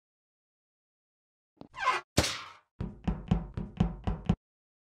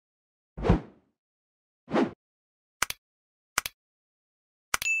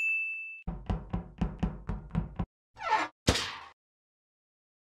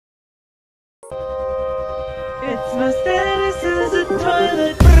It's my status as a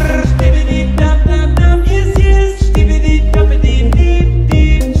toilet. Stibbity dum dum dum, yes yes. Stibbity dumpity deep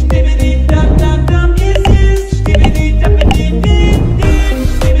deep. Stibbity dum dum dum, yes yes. Stibbity dumpity deep deep.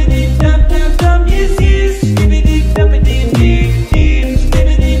 Stibbity dum dum dum, yes yes. Stibbity dumpity deep deep.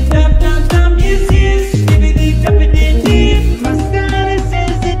 Stibbity dum dum dum, yes yes. Stibbity dumpity deep. My status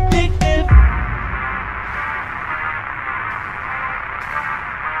is addictive.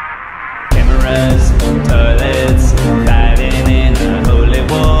 Cameras, toilets, fighting in a holy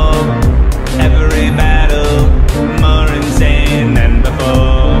war. Every battle more insane than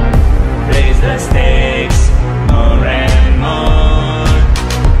before. Raise the stakes more and more.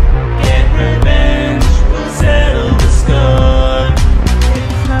 Get revenge, we'll settle the score.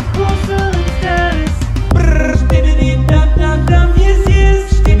 It's my porcelain status. Brrr, stibbity dum dum dum, yes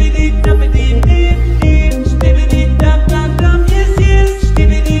yes. Stibbity dumpity deep deep. Stibbity dum dum dum, yes yes.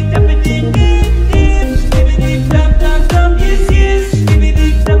 Stibbity dumpity deep deep. Stibbity dum dum dum, yes yes. Stibbity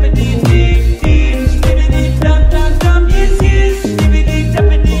dumpity deep deep. Stibbity dum dum dum, yes yes. Stibbity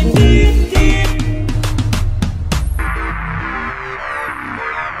dumpity deep deep.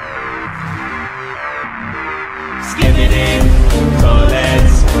 Skibbity,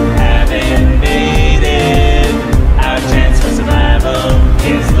 toilets have invaded. Our chance for survival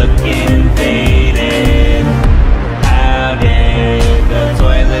is looking faded. How dare the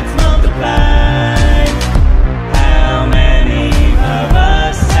toilets multiply? How many of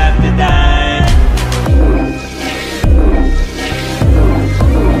us have to die?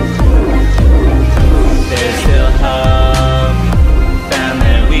 There's still hope, found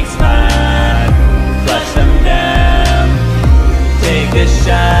their weak spot. Flush them down, take a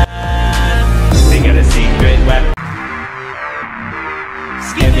shot. They got a secret weapon.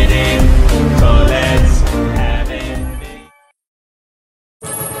 Skibbity, toilets have invaded.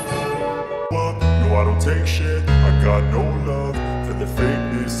 No, I don't take shit. I got no love for the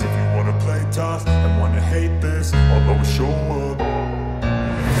fakeness. If you wanna play tough and wanna hate this, I'll always show up.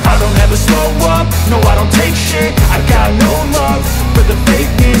 I don't ever slow up. No, I don't take shit. I got no love for the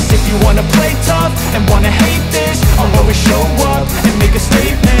fakeness. If you wanna play tough and wanna hate this, I'll always show up and make a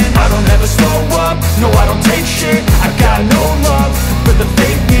statement. I don't ever slow up. No, I don't take shit. I got no love for the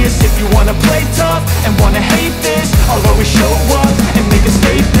fakeness. If you wanna play tough and wanna hate this, I'll always show up and make a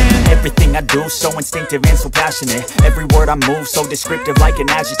statement. Everything I do so instinctive and so passionate. Every word I move so descriptive like an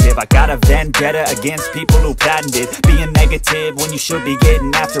adjective. I got a vendetta against people who patented being negative when you should be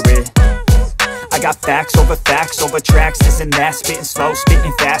getting after it. I got facts over tracks, this and that. Spitting slow,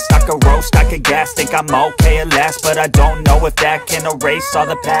 spitting fast. I could roast, I could gas. Think I'm okay at last, but I don't know if that can erase all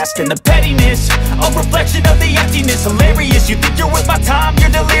the past. And the pettiness, a reflection of the emptiness. Hilarious, you think you're worth my time,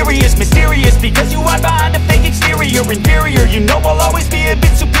 you're delirious. Mysterious, because you hide behind a fake exterior. Inferior, you know I'll always be a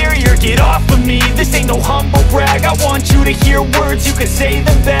bit superior. Get off of me, this ain't no humble brag. I want you to hear words, you can say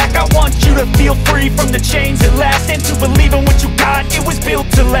them back. I want you to feel free from the chains at last, and to believe in what you got, it was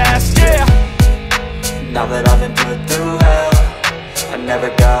built to last, yeah. Now that I've been put through hell, I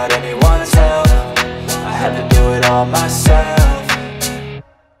never got anyone's help. I had to do it all myself.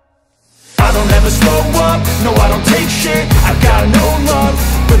 I don't ever slow up. No, I don't take shit. I got no love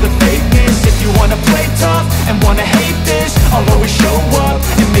for the fakeness. If you wanna play tough and wanna hate this, I'll always show up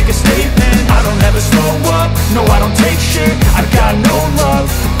and make a statement. I don't ever slow up. No, I don't take shit. I got no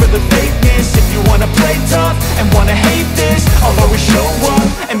love for the fakeness. If you wanna play tough and wanna hate this, I'll always show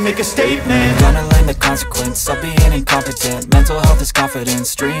up and make a statement. Gonna learn the consequence of being incompetent. Mental health is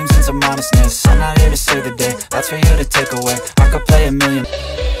confidence, dreams and some honestness. I'm not here to save the day, that's for you to take away. I could play a million.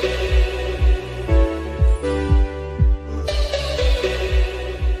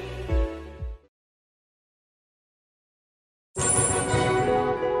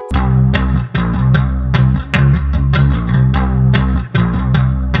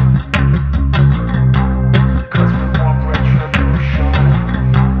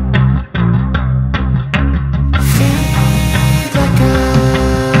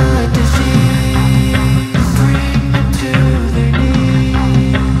 Disease, bring them to their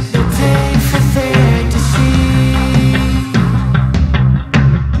knees.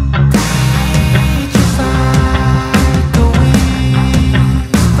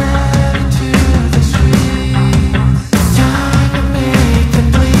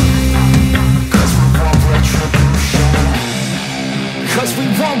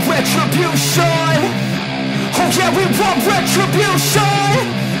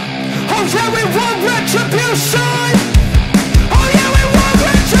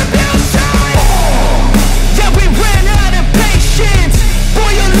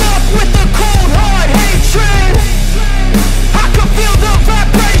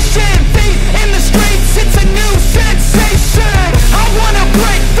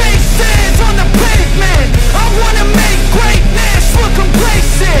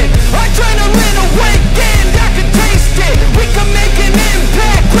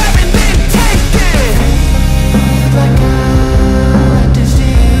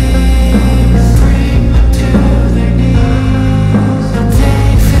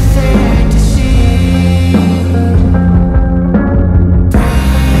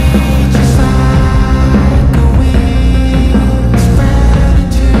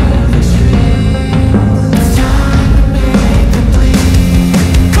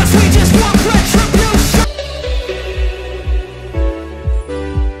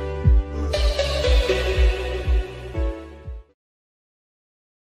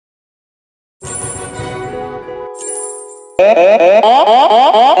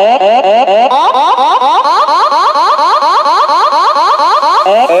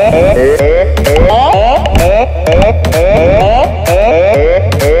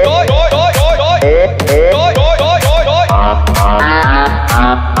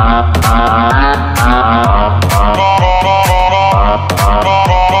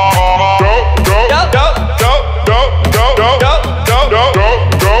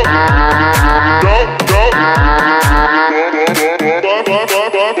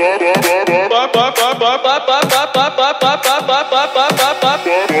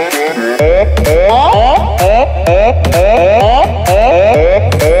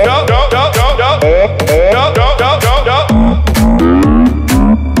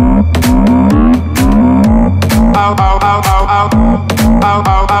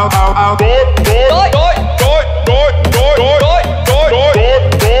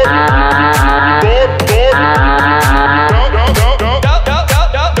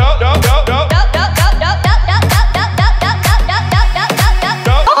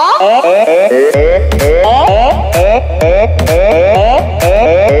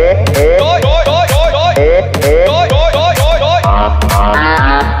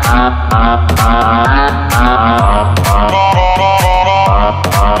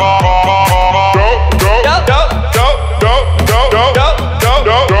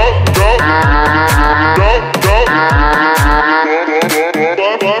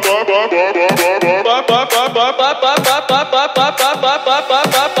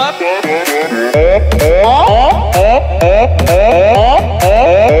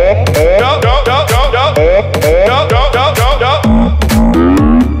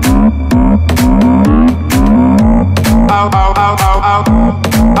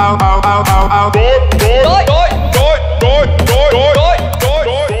 Go.